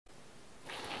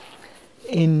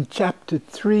In Chapter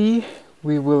 3,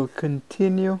 we will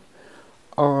continue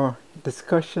our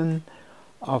discussion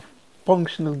of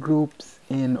functional groups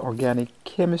in organic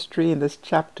chemistry. In this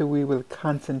chapter, we will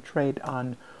concentrate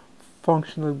on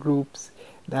functional groups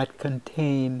that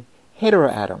contain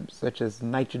heteroatoms, such as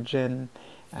nitrogen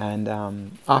and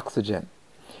oxygen.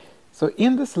 So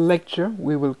in this lecture,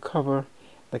 we will cover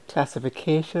the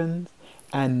classifications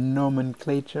and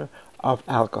nomenclature of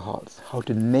alcohols, how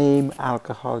to name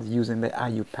alcohols using the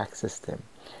IUPAC system.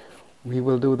 We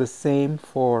will do the same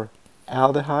for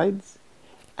aldehydes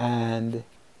and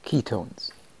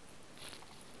ketones.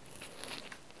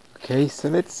 Okay, so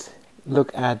let's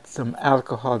look at some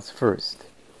alcohols first.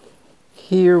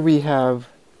 Here we have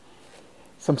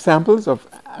some samples of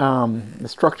the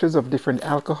structures of different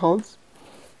alcohols.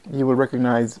 You will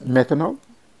recognize methanol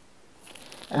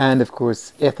and of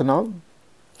course ethanol.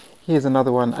 Here's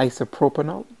another one,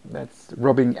 isopropanol, that's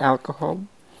rubbing alcohol.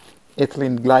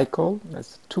 Ethylene glycol,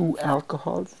 that's two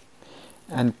alcohols.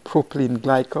 And propylene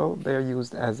glycol, they're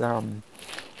used as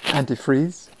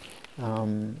antifreeze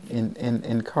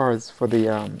in cars for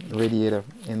the radiator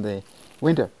in the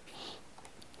winter.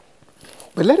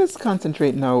 But let us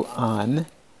concentrate now on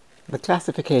the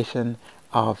classification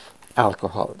of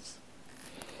alcohols.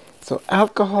 So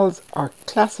alcohols are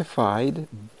classified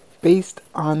based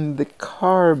on the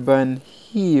carbon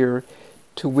here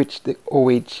to which the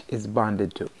OH is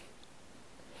bonded to.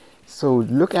 So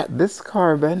look at this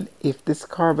carbon. If this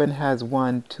carbon has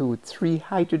 1, 2, 3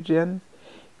 hydrogens,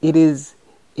 it is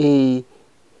a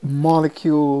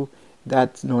molecule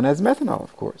that's known as methanol,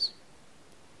 of course.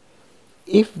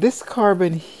 If this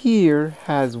carbon here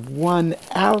has 1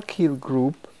 alkyl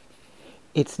group,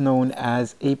 it's known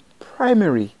as a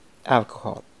primary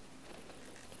alcohol.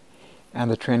 And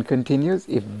the trend continues.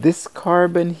 If this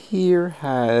carbon here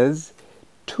has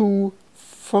 2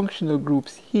 functional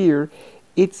groups here,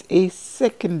 it's a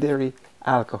secondary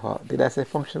alcohol. Did I say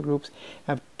functional groups?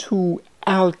 Have 2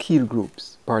 alkyl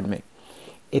groups, pardon me.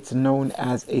 It's known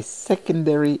as a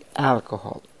secondary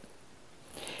alcohol.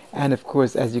 And of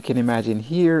course, as you can imagine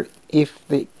here, if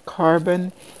the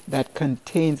carbon that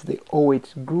contains the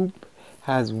OH group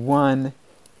has 1,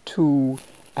 2,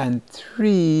 and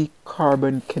 3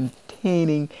 carbon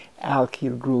containing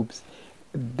alkyl groups,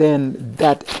 then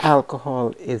that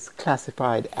alcohol is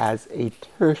classified as a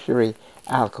tertiary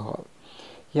alcohol.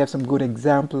 You have some good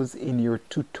examples in your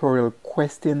tutorial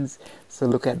questions, so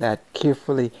look at that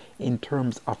carefully in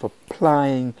terms of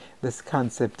applying this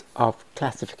concept of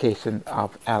classification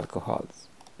of alcohols.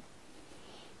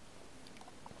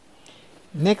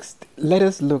 Next, let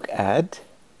us look at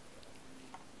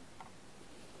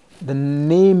the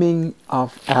naming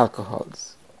of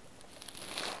alcohols.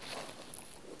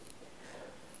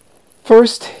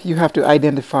 First, you have to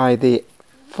identify the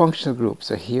functional group.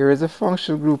 So here is a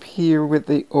functional group here with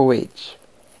the OH.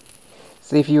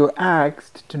 So if you're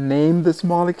asked to name this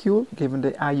molecule, given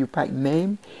the IUPAC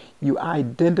name, you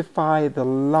identify the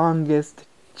longest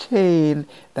chain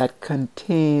that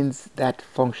contains that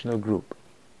functional group.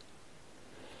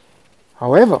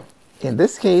 However, in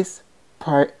this case,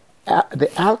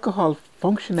 the alcohol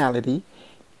functionality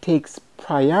takes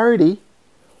priority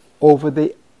over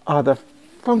the other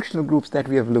functional groups that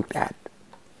we have looked at,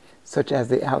 such as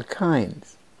the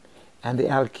alkynes and the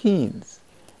alkenes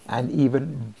and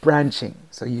even branching.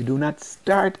 So you do not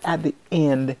start at the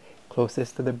end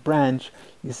closest to the branch,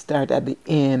 you start at the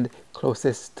end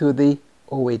closest to the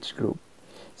OH group.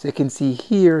 So you can see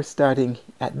here, starting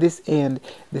at this end,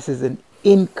 this is an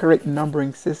incorrect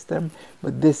numbering system,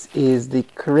 but this is the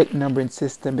correct numbering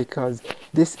system because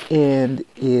this end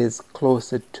is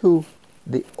closer to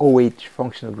the OH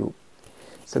functional group.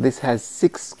 So this has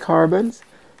 6 carbons,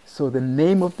 so the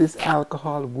name of this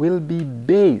alcohol will be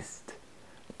based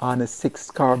on a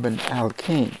 6 carbon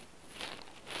alkane.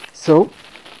 So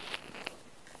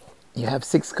you have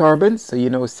 6 carbons, so you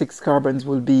know 6 carbons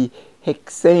will be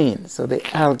hexane. So the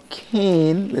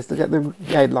alkane, let's look at the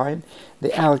guideline. The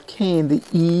alkane, the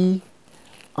E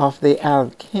of the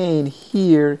alkane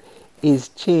here is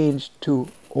changed to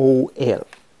OL.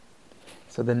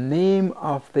 So the name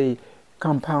of the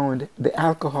compound, the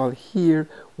alcohol here,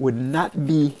 would not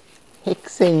be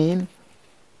hexane,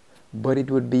 but it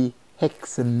would be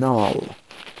hexanol.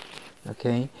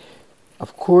 Okay?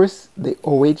 Of course, the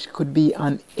OH could be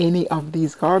on any of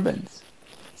these carbons.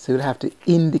 So you'll have to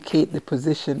indicate the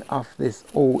position of this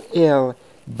OL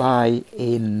by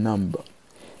a number.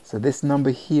 So this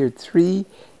number here, 3,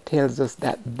 tells us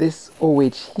that this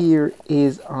OH here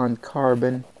is on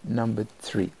carbon number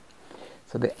 3.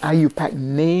 So the IUPAC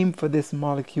name for this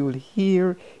molecule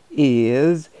here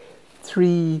is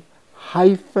 3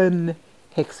 hyphen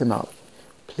hexanol.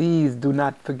 Please do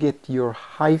not forget your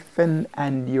hyphen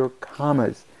and your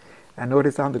commas. I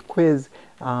noticed on the quiz,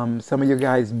 some of you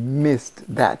guys missed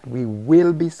that. We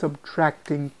will be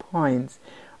subtracting points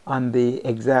on the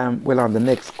exam, well, on the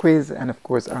next quiz, and of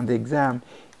course on the exam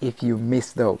if you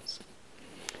miss those.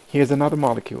 Here's another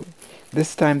molecule.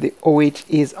 This time the OH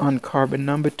is on carbon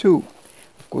number 2.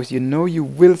 Of course, you know you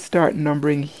will start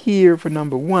numbering here for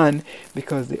number 1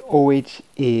 because the OH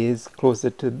is closer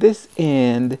to this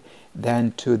end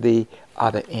than to the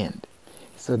other end.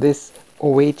 So this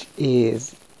OH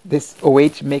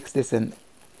makes this an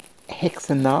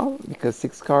hexanol because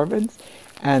 6 carbons,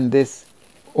 and this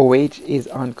OH is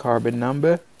on carbon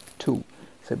number 2.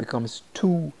 So it becomes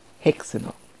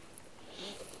 2-hexanol.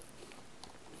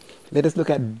 Let us look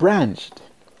at branched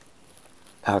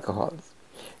alcohols.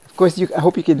 Of course, I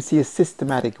hope you can see a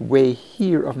systematic way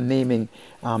here of naming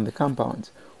the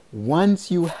compounds.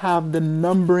 Once you have the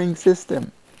numbering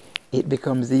system, it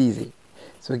becomes easy.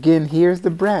 So again, here's the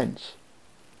branch.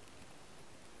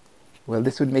 Well,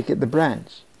 this would make it the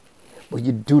branch. But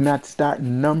you do not start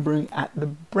numbering at the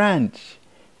branch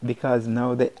because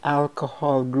now the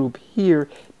alcohol group here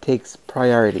takes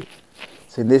priority.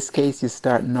 So in this case, you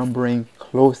start numbering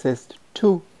closest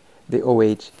to the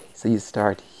OH. So you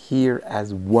start here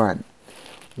as 1.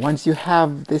 Once you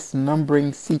have this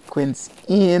numbering sequence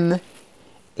in,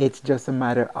 it's just a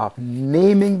matter of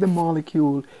naming the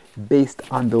molecule based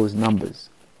on those numbers.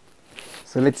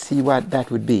 So let's see what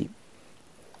that would be.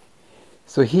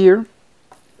 So here,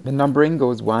 the numbering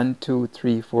goes 1, 2,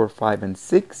 3, 4, 5, and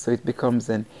 6. So it becomes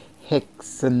an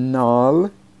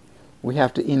hexanol. We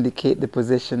have to indicate the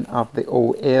position of the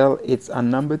OL. It's on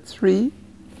number 3.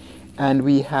 And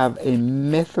we have a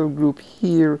methyl group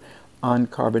here on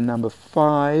carbon number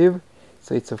 5.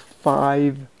 So it's a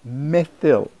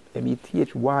 5-methyl.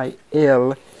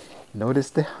 methyl. Notice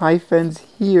the hyphens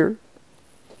here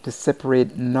to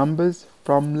separate numbers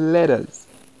from letters.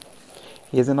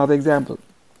 Here's another example.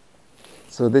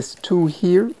 So this 2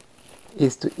 here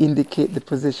is to indicate the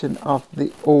position of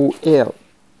the OL.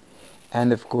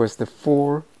 And of course the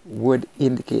 4 would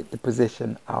indicate the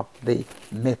position of the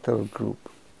methyl group.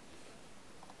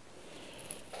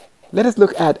 Let us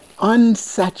look at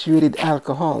unsaturated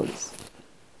alcohols.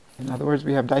 In other words,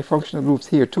 we have difunctional groups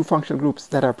here, 2 functional groups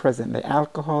that are present, the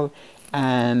alcohol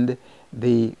and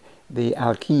the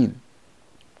alkene.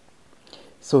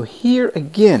 So here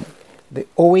again, the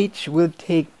OH will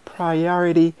take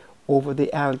priority over the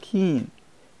alkene.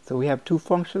 So we have 2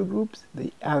 functional groups,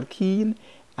 the alkene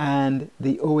and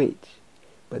the OH.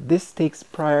 But this takes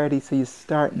priority, so you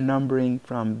start numbering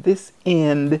from this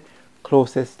end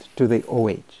closest to the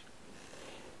OH.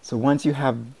 So once you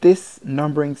have this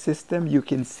numbering system, you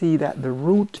can see that the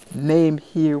root name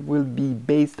here will be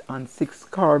based on 6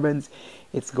 carbons.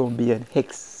 It's going to be an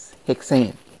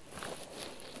hexane.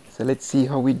 So let's see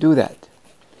how we do that.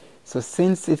 So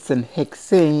since it's an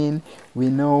hexane, we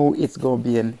know it's going to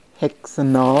be an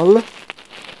hexanol.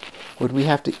 But we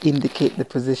have to indicate the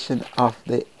position of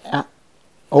the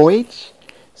OH.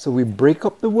 So we break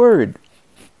up the word.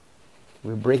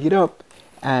 We break it up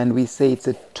and we say it's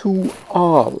a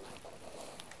 2-ol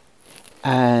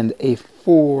and a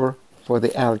 4 for the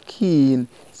alkene.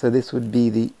 So this would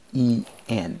be the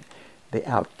EN, the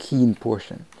alkene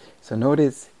portion. So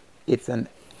notice it's an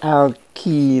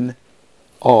alkene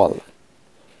all.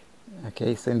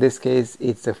 Okay, so in this case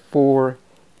it's a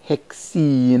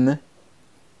 4-hexene.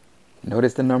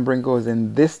 Notice the numbering goes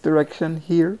in this direction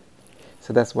here.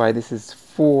 So that's why this is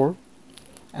 4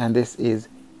 and this is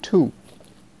 2.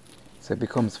 So it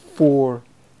becomes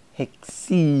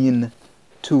 4-hexene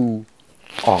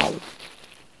 2-ol.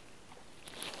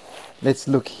 Let's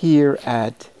look here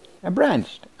at a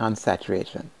branched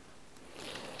unsaturation.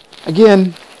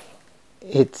 Again,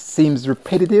 it seems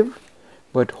repetitive,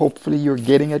 but hopefully you're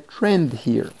getting a trend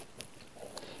here.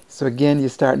 So again, you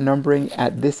start numbering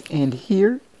at this end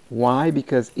here. Why?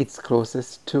 Because it's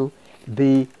closest to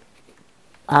the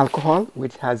alcohol,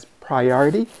 which has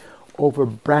priority over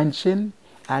branching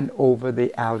and over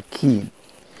the alkene.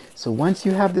 So once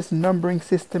you have this numbering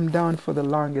system down for the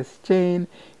longest chain,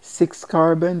 6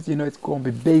 carbons, you know it's going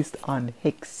to be based on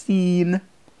hexene,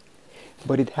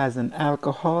 but it has an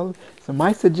alcohol. So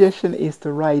my suggestion is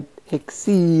to write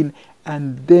hexene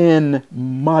and then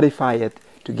modify it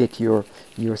to get your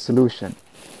solution.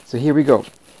 So here we go.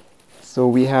 So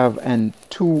we have an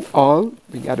 2-ol.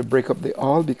 We got to break up the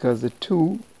ol because the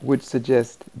 2 would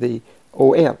suggest the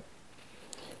OL.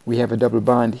 We have a double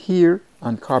bond here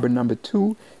on carbon number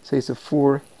 2, so it's a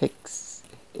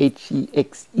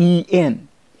 4-hexen.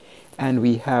 and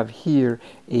we have here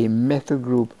a methyl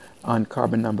group on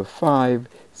carbon number 5,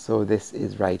 so this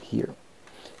is right here.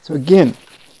 So again,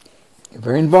 if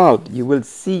you're involved, you will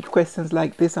see questions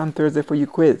like this on Thursday for your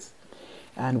quiz,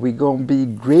 and we're going to be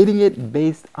grading it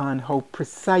based on how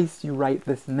precise you write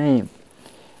this name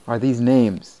or these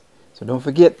names. So don't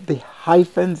forget the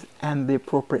hyphens and the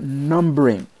appropriate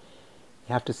numbering.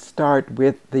 You have to start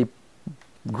with the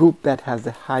group that has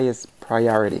the highest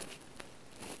priority.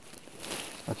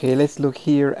 Okay, let's look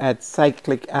here at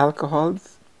cyclic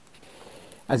alcohols.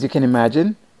 As you can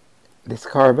imagine, this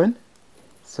carbon,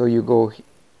 so you go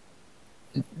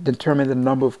determine the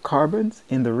number of carbons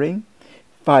in the ring,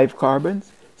 5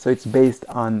 carbons, so it's based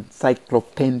on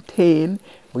cyclopentane,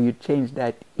 where you change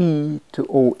that E to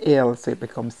OL, so it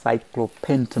becomes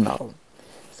cyclopentanol,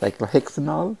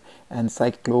 cyclohexanol, and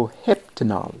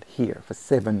cycloheptanol here for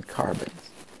 7 carbons.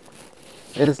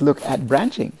 Let us look at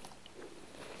branching.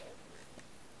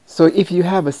 So if you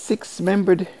have a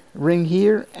 6-membered ring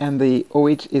here and the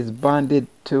OH is bonded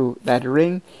to that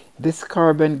ring, this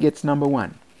carbon gets number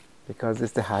 1 because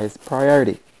it's the highest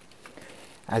priority.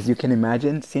 As you can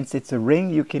imagine, since it's a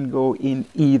ring, you can go in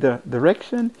either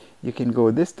direction. You can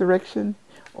go this direction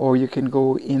or you can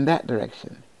go in that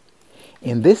direction.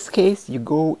 In this case, you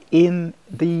go in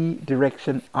the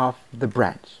direction of the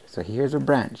branch. So here's a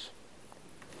branch.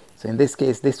 So in this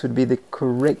case, this would be the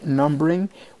correct numbering.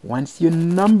 Once you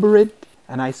number it,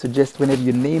 and I suggest whenever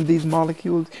you name these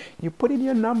molecules, you put in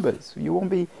your numbers. You won't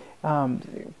be,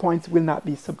 points will not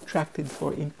be subtracted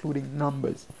for including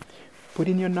numbers. Put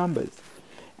in your numbers,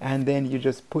 and then you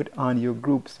just put on your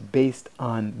groups based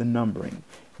on the numbering.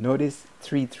 Notice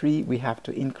 3,3, we have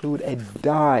to include a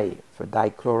di for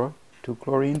dichloro, 2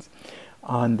 chlorines,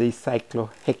 on the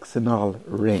cyclohexanol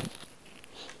ring.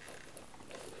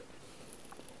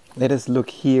 Let us look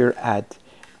here at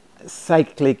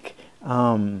cyclic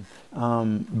branched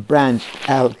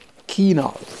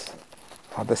alkenols,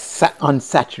 or the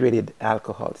unsaturated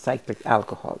alcohol, cyclic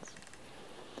alcohols.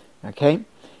 Okay,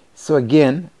 so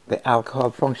again, the alcohol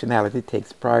functionality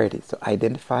takes priority. So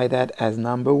identify that as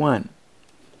number 1.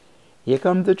 Here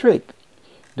comes the trick.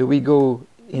 Do we go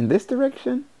in this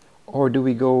direction or do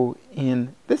we go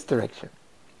in this direction?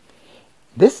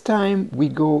 This time we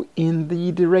go in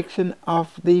the direction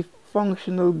of the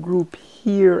functional group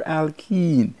here,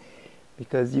 alkene,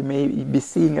 because you may be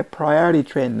seeing a priority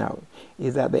trend now,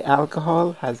 is that the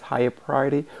alcohol has higher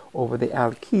priority over the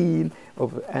alkene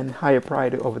and higher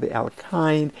priority over the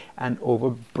alkyne and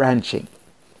over branching.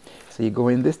 So you go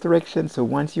in this direction. So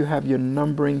once you have your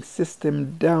numbering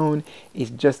system down,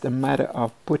 it's just a matter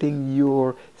of putting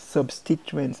your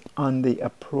substituents on the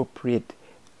appropriate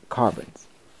carbons.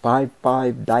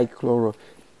 5,5-dichloro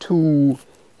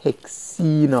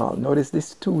 2-hexenol. Notice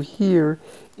this 2 here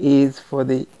is for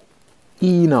the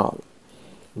enol.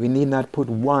 We need not put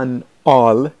 1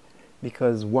 all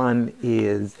because 1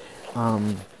 is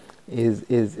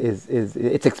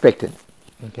it's expected.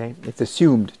 Okay, it's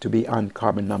assumed to be on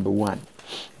carbon number 1.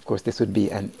 Of course, this would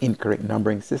be an incorrect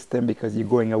numbering system because you're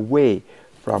going away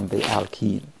from the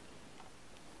alkene.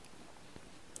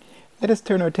 Let us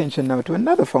turn our attention now to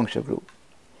another functional group.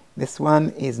 This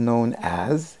one is known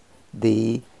as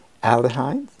the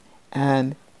aldehydes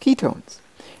and ketones.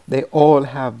 They all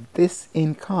have this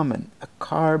in common, a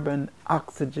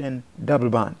carbon-oxygen double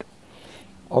bond,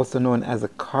 also known as a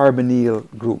carbonyl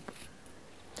group.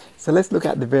 So let's look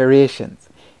at the variations.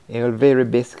 It will vary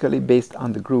basically based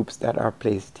on the groups that are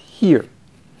placed here.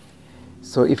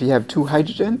 So if you have 2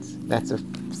 hydrogens, that's a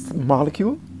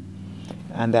molecule,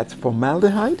 and that's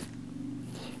formaldehyde.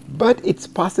 But it's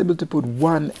possible to put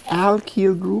 1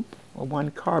 alkyl group or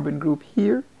 1 carbon group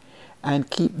here and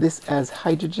keep this as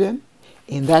hydrogen.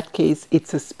 In that case,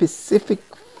 it's a specific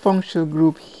functional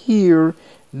group here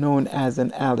known as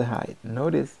an aldehyde.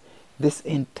 Notice this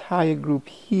entire group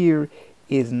here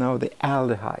is now the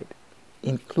aldehyde,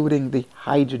 including the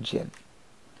hydrogen.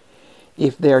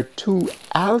 If there are 2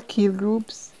 alkyl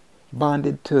groups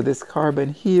bonded to this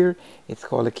carbon here, it's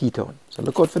called a ketone. So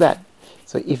look out for that.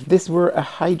 So if this were a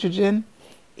hydrogen,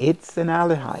 it's an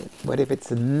aldehyde. But if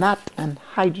it's not an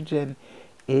hydrogen,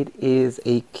 it is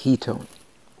a ketone.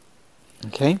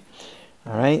 Okay?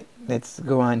 All right, let's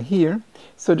go on here.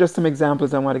 So just some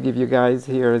examples I want to give you guys.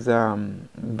 Here's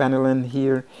vanillin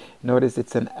here. Notice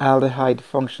it's an aldehyde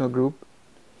functional group.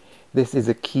 This is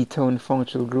a ketone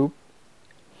functional group.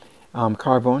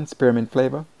 Carvone, spearmint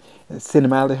flavor.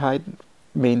 Cinnamaldehyde,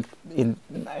 main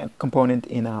component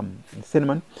in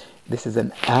cinnamon. This is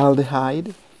an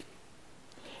aldehyde.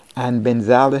 And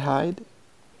benzaldehyde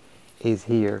is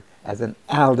here as an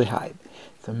aldehyde.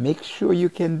 So make sure you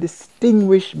can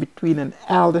distinguish between an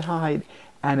aldehyde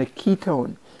and a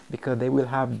ketone, because they will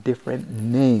have different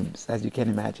names, as you can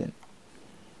imagine.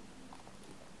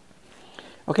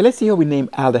 Okay, let's see how we name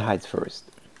aldehydes first.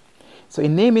 So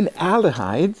in naming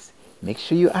aldehydes, make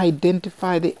sure you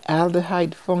identify the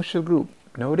aldehyde functional group.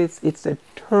 Notice it's a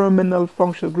terminal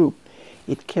functional group.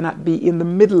 It cannot be in the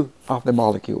middle of the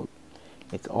molecule.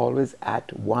 It's always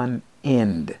at one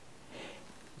end.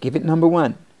 Give it number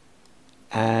 1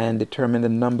 and determine the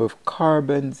number of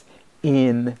carbons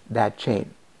in that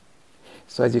chain.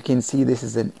 So as you can see, this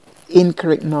is an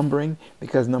incorrect numbering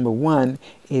because number 1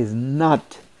 is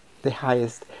not the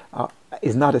highest,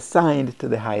 is not assigned to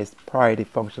the highest priority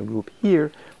functional group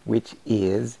here, which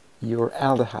is your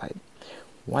aldehyde.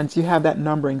 Once you have that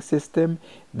numbering system,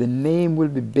 the name will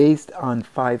be based on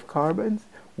 5 carbons,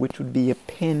 which would be a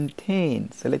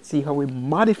pentane. So let's see how we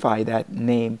modify that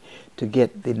name to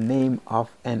get the name of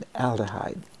an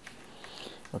aldehyde.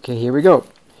 Okay, here we go.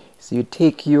 So you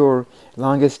take your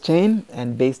longest chain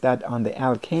and base that on the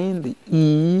alkane. The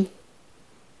E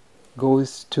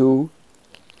goes to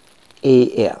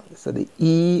Al. So the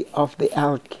E of the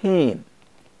alkane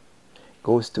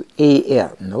goes to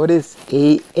Al. Notice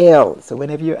Al. So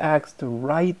whenever you're asked to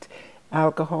write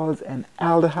alcohols and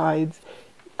aldehydes,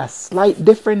 a slight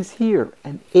difference here,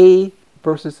 an A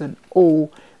versus an O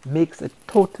makes a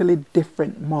totally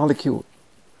different molecule.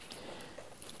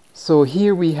 So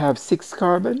here we have 6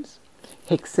 carbons,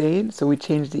 hexane, so we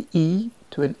change the E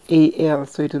to an Al,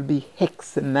 so it will be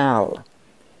hexanal.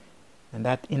 And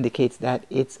that indicates that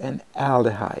it's an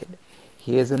aldehyde.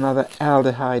 Here's another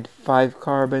aldehyde, 5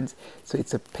 carbons, so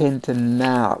it's a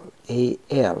pentanal,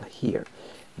 Al here.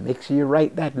 Make sure you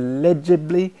write that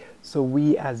legibly so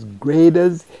we as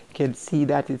graders can see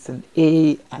that it's an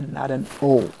A and not an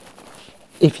O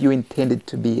if you intend it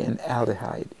to be an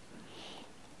aldehyde.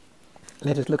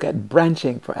 Let us look at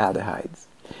branching for aldehydes.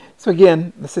 So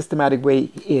again, the systematic way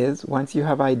is, once you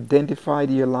have identified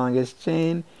your longest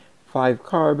chain, 5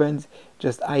 carbons,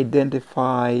 just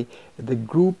identify the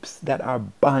groups that are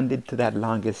bonded to that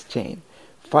longest chain.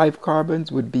 5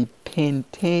 carbons would be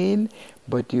pentane,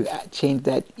 but you change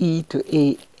that E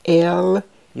to Al.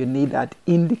 You need that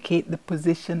indicate the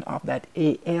position of that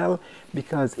Al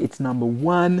because it's number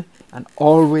 1 and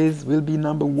always will be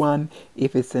number 1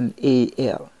 if it's an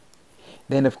Al.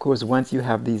 Then of course once you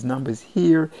have these numbers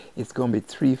here, it's going to be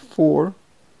 3, 4,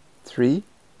 3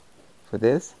 for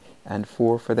this and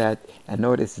 4 for that. And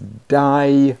notice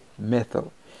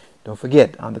dimethyl. Don't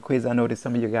forget, on the quiz I noticed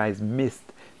some of you guys missed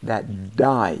that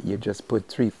di. You just put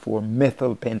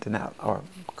 3,4-methyl pentanal or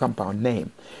compound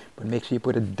name, but make sure you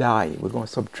put a di. We're going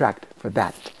to subtract for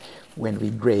that when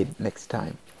we grade next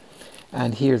time.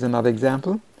 And here's another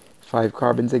example. 5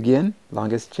 carbons again,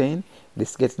 longest chain.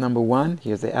 This gets number 1.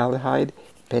 Here's the aldehyde,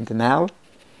 pentanal.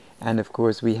 And of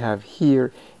course we have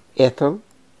here ethyl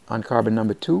on carbon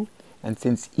number 2. And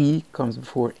since E comes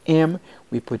before M,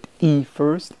 we put E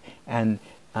first and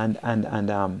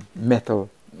methyl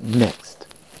next.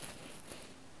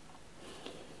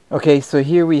 Okay, so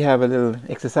here we have a little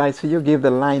exercise for you. Give the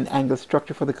line angle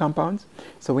structure for the compounds.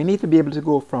 So we need to be able to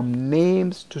go from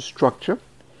names to structure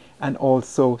and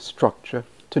also structure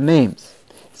to names.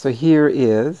 So here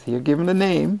given the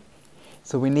name,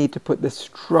 so we need to put the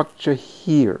structure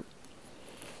here.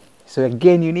 So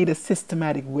again, you need a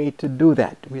systematic way to do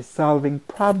that. We're solving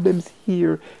problems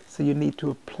here, so you need to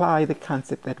apply the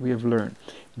concept that we have learned.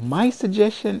 My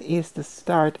suggestion is to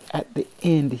start at the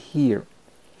end here.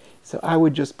 So I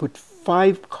would just put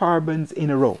 5 carbons in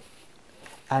a row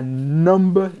and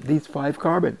number these 5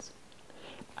 carbons.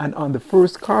 And on the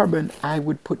first carbon, I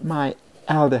would put my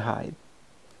aldehyde.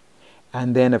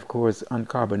 And then, of course, on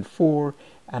carbon 4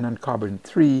 and on carbon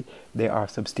 3, there are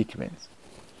substituents.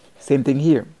 Same thing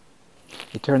here.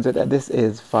 It turns out that this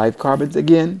is 5 carbons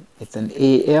again. It's an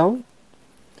Al.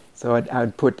 So I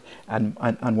would put on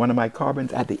one of my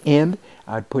carbons at the end,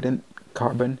 I would put in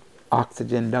carbon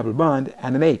oxygen double bond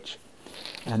and an H.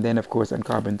 And then of course on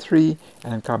carbon 3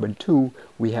 and on carbon 2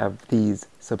 we have these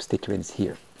substituents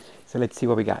here. So let's see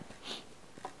what we got.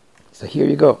 So here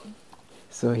you go.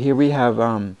 So here we have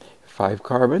 5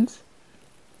 carbons,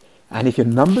 and if you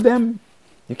number them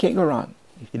you can't go wrong.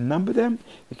 If you number them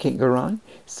you can't go wrong.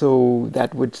 So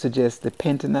that would suggest the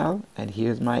pentanal, and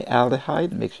here's my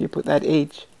aldehyde. Make sure you put that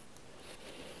H.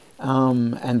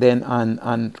 And then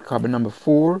on carbon number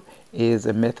 4 is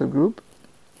a methyl group,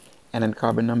 and on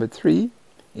carbon number 3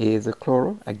 is a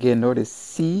chloro. Again, notice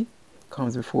C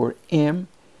comes before M,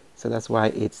 so that's why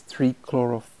it's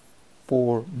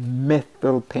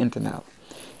 3-chloro-4-methyl pentanal.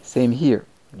 Same here.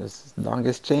 This is the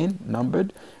longest chain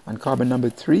numbered. On carbon number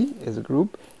 3 is a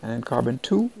group, and then carbon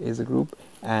 2 is a group,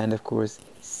 and of course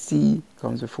C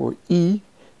comes before E,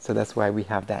 So that's why we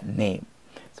have that name.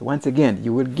 So once again,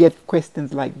 you will get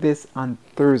questions like this on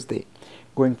Thursday,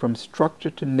 going from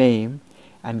structure to name,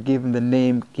 and given the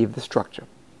name, give the structure.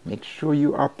 Make sure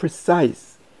you are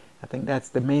precise. I think that's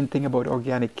the main thing about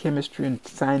organic chemistry and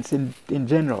science in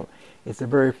general. It's a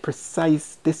very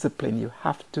precise discipline. You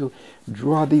have to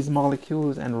draw these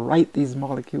molecules and write these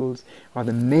molecules or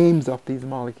the names of these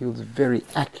molecules very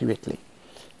accurately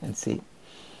and see.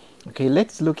 Okay,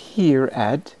 let's look here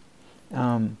at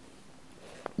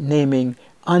naming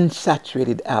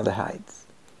unsaturated aldehydes.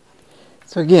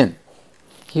 So again,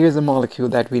 here's a molecule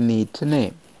that we need to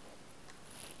name.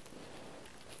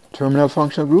 Terminal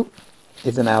functional group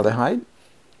is an aldehyde,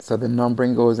 so the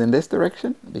numbering goes in this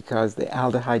direction because the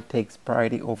aldehyde takes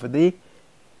priority over the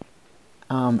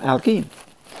alkene.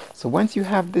 So once you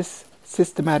have this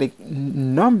systematic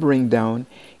numbering down,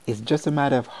 it's just a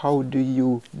matter of how do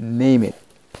you name it.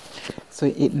 So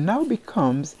it now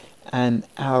becomes an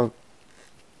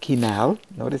alkenal.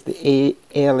 Notice the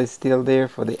Al is still there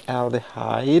for the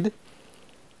aldehyde,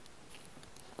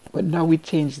 but now we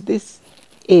change this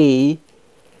A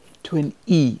to an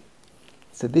E.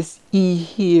 So this E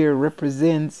here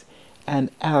represents an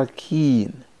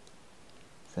alkene.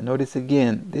 So notice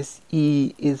again, this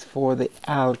E is for the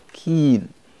alkene.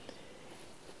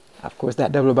 Of course,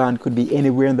 that double bond could be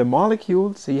anywhere in the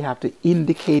molecule, so you have to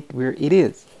indicate where it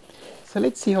is. So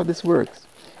let's see how this works.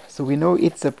 So we know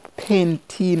it's a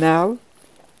pentenal.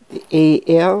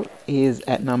 The Al is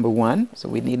at number 1, so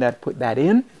we need not put that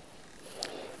in.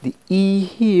 The E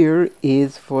here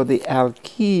is for the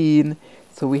alkene,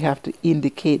 so we have to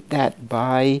indicate that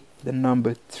by the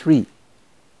number 3.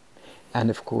 And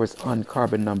of course, on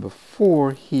carbon number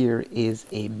 4, here is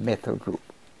a methyl group.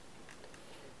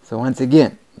 So once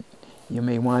again, you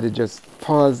may want to just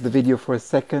pause the video for a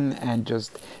second and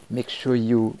just make sure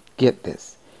you get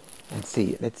this and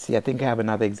see. Let's see, I think I have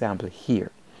another example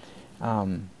here.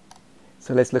 So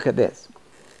let's look at this.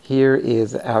 Here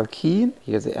is alkene,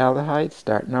 here's the aldehyde,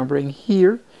 start numbering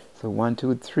here. So 1,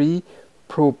 2, 3,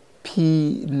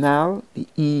 propenal, the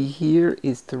E here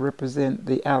is to represent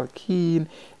the alkene,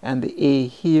 and the A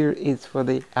here is for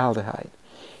the aldehyde.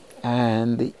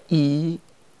 And the E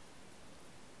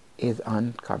is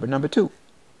on carbon number 2.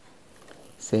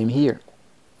 Same here.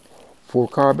 4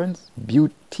 carbons,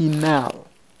 butanal,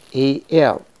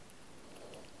 Al.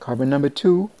 Carbon number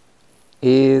 2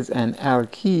 is an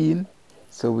alkene,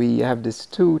 so we have this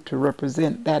 2 to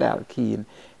represent that alkene,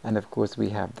 and of course we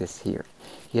have this here.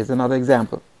 Here's another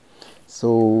example.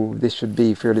 So this should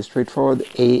be fairly straightforward.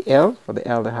 Al for the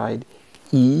aldehyde,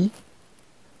 E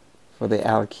for the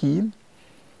alkene,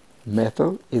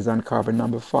 methyl is on carbon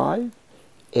number 5,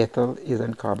 ethyl is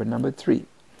on carbon number 3.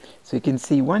 So you can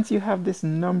see once you have this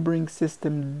numbering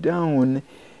system down,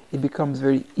 it becomes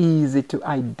very easy to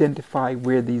identify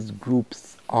where these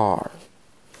groups are.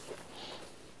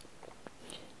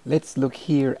 Let's look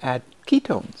here at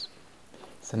ketones.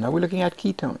 So now we're looking at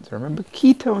ketones. Remember,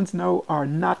 ketones now are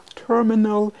not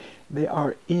terminal, they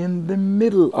are in the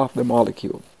middle of the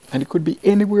molecule. And it could be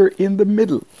anywhere in the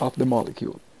middle of the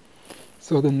molecule.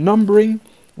 So the numbering,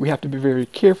 we have to be very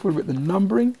careful with the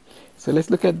numbering. So let's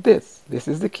look at this. This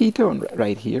is the ketone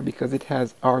right here because it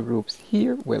has R groups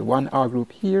here, well, one R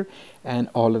group here, and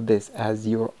all of this as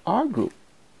your R group.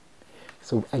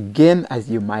 So again, as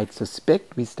you might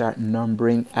suspect, we start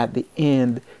numbering at the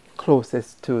end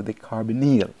closest to the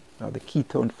carbonyl, or the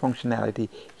ketone functionality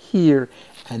here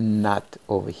and not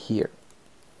over here.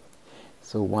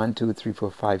 So 1, 2, 3,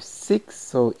 4, 5, 6.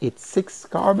 So it's 6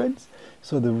 carbons.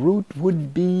 So the root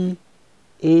would be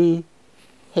a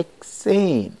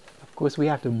hexane. Of course, we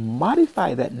have to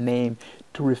modify that name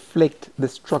to reflect the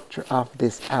structure of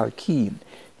this alkene.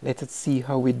 Let's see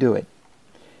how we do it.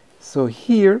 So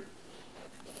here,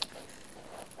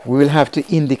 we will have to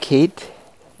indicate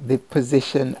the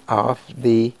position of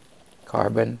the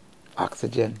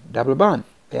carbon-oxygen double bond,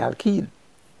 the alkene.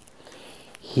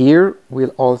 Here, we'll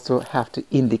also have to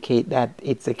indicate that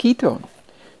it's a ketone.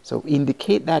 So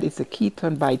indicate that it's a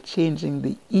ketone by changing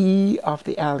the E of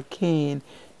the alkane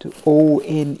to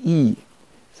ONE.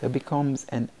 So it becomes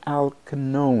an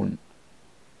alkanone.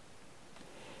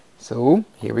 So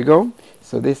here we go.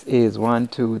 So this is 1,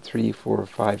 2, 3, 4,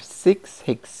 5, 6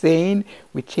 hexane.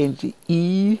 We change the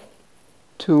E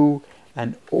to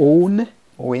an ONE.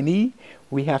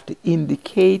 We have to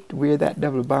indicate where that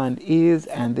double bond is,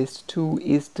 and this 2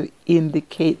 is to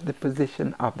indicate the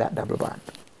position of that double bond.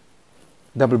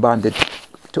 Double bonded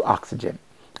to oxygen,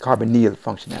 carbonyl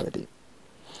functionality.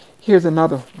 Here's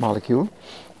another molecule.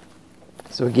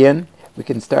 So again, we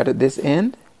can start at this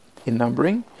end in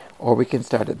numbering, or we can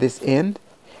start at this end.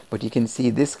 But you can see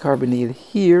this carbonyl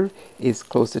here is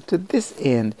closer to this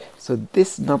end, so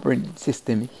this numbering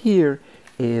system here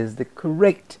is the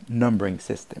correct numbering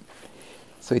system.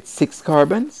 So it's 6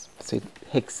 carbons, so it's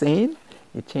hexane.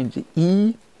 You change the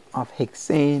E of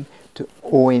hexane to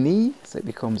ONE, so it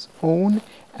becomes ONE,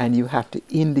 and you have to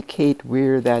indicate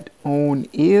where that ONE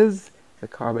is, the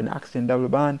carbon-oxygen double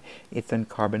bond. It's on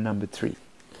carbon number 3.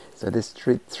 So this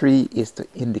 3 is to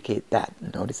indicate that.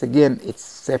 Notice again, it's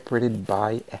separated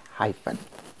by a hyphen.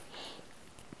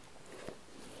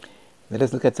 Let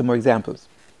us look at some more examples.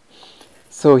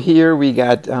 So here we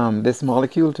got this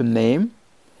molecule to name,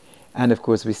 and of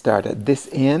course we start at this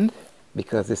end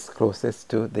because it's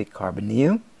closest to the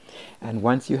carbonyl. And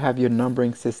once you have your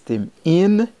numbering system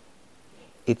in,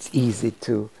 it's easy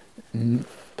to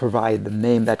provide the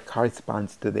name that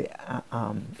corresponds to the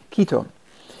ketone.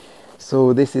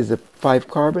 So this is a 5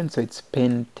 carbon, so it's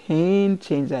pentane.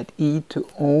 Change that E to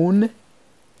one.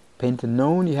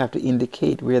 Pentanone, you have to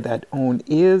indicate where that one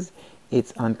is.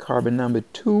 It's on carbon number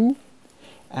 2,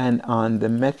 and on the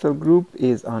methyl group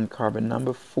is on carbon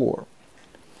number 4.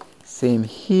 Same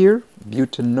here,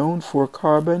 butanone, 4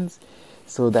 carbons.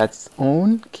 So that's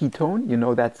one ketone. You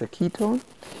know that's a ketone.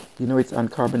 You know it's on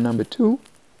carbon number 2,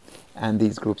 and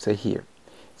these groups are here.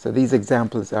 So these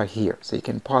examples are here. So you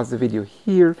can pause the video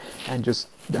here and just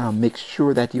make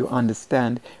sure that you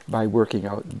understand by working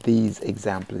out these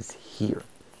examples here.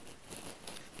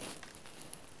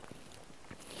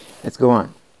 Let's go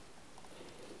on.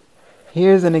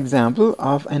 Here's an example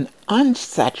of an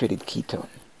unsaturated ketone.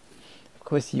 Of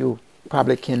course, you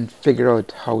probably can figure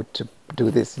out how to do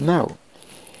this now.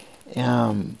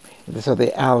 So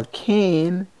the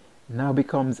alkane now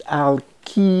becomes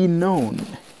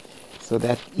alkenone. So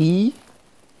that E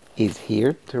is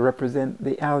here to represent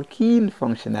the alkene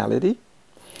functionality,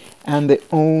 and the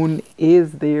one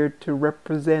is there to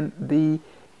represent the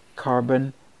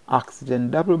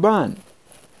carbon-oxygen double bond.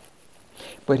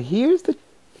 But here's the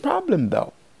problem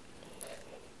though.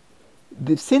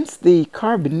 Since the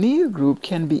carbonyl group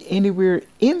can be anywhere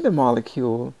in the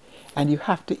molecule and you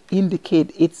have to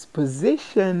indicate its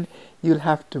position, you'll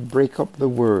have to break up the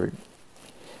word.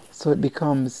 So it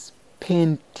becomes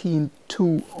pentene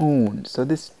 2-one. So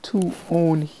this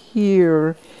 2-one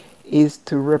here is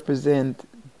to represent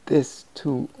this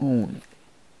 2-one.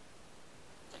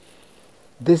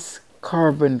 This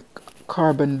carbon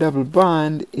double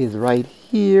bond is right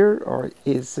here, or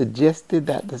is suggested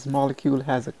that this molecule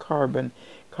has a carbon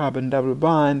double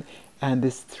bond, and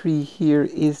this 3 here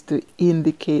is to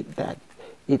indicate that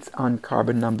it's on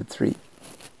carbon number 3.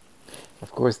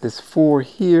 Of course, this 4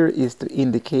 here is to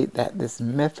indicate that this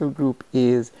methyl group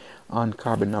is on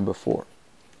carbon number 4.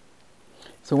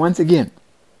 So once again,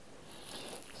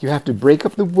 you have to break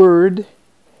up the word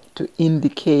to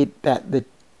indicate that the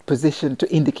position, to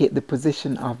indicate the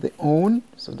position of the one.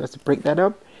 So let's break that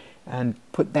up and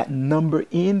put that number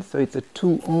in. So it's a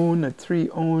 2-one, a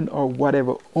 3-one, or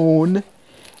whatever one.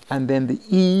 And then the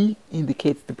E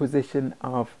indicates the position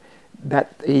of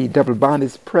that a double bond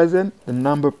is present. The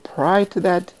number prior to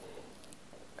that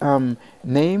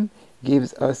name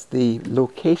gives us the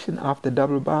location of the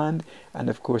double bond, and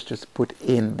of course just put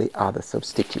in the other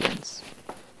substituents.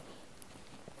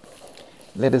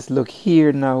 Let us look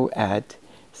here now at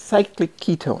cyclic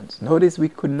ketones. Notice we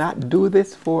could not do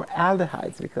this for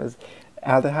aldehydes because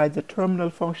aldehydes are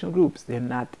terminal functional groups. They're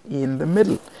not in the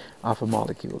middle of a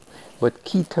molecule, but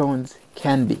ketones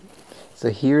can be.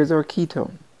 So here's our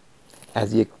ketone.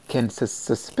 As you can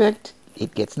suspect,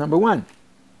 it gets number 1.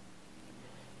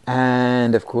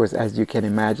 And of course, as you can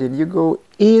imagine, you go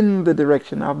in the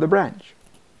direction of the branch.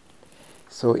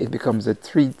 So it becomes a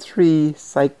 3,3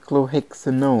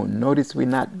 cyclohexanone. Notice we're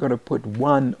not going to put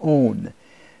 1-one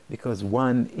because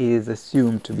 1 is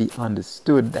assumed to be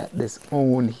understood that this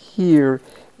one here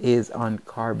is on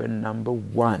carbon number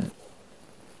 1.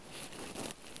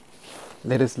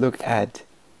 Let us look at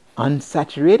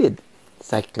unsaturated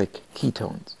cyclic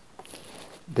ketones.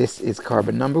 This is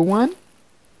carbon number 1.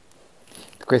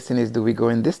 The question is, do we go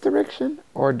in this direction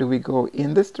or do we go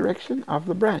in this direction of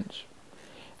the branch?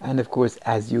 And of course,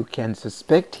 as you can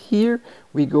suspect here,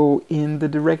 we go in the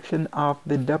direction of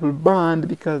the double bond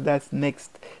because that's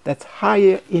next, that's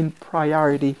higher in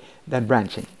priority than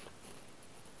branching.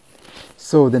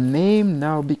 So the name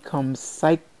now becomes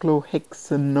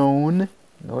cyclohexanone.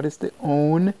 Notice the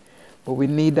one, but we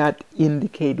need not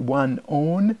indicate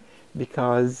 1-one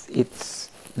because it's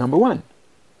number 1.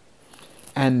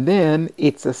 And then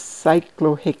it's a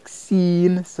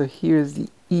cyclohexene, so here's the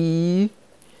E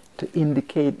to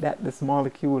indicate that this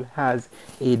molecule has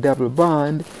a double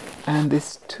bond, and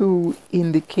this 2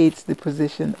 indicates the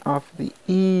position of the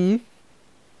E,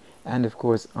 and of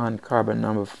course on carbon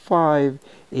number 5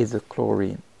 is a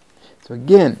chlorine. So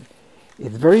again,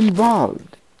 it's very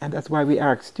involved, and that's why we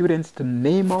ask students to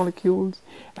name molecules,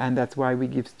 and that's why we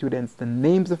give students the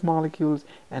names of molecules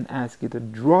and ask you to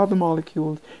draw the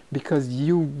molecules, because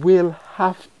you will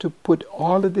have to put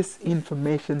all of this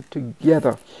information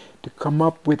together to come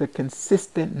up with a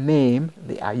consistent name,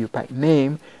 the IUPAC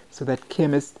name, so that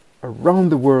chemists around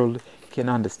the world can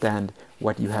understand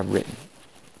what you have written.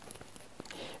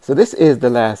 So this is the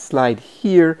last slide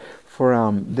here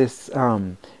for this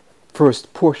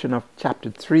first portion of chapter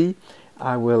 3.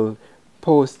 I will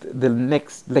post the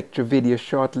next lecture video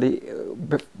shortly,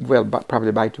 well,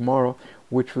 probably by tomorrow,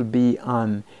 which will be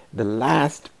on the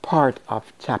last part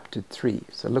of chapter 3.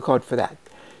 So look out for that.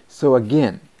 So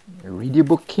again, read your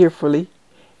book carefully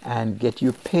and get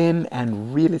your pen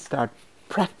and really start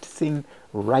practicing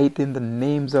writing the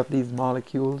names of these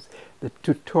molecules. The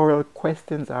tutorial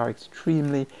questions are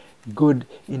extremely good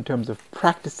in terms of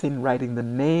practicing writing the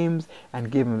names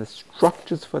and giving the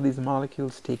structures for these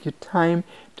molecules. Take your time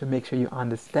to make sure you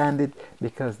understand it,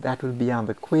 because that will be on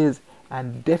the quiz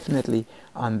and definitely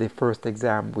on the first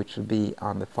exam, which will be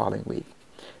on the following week.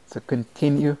 So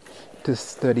continue to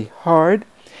study hard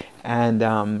and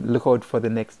look out for the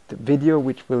next video,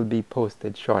 which will be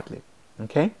posted shortly.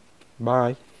 Okay?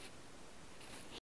 Bye.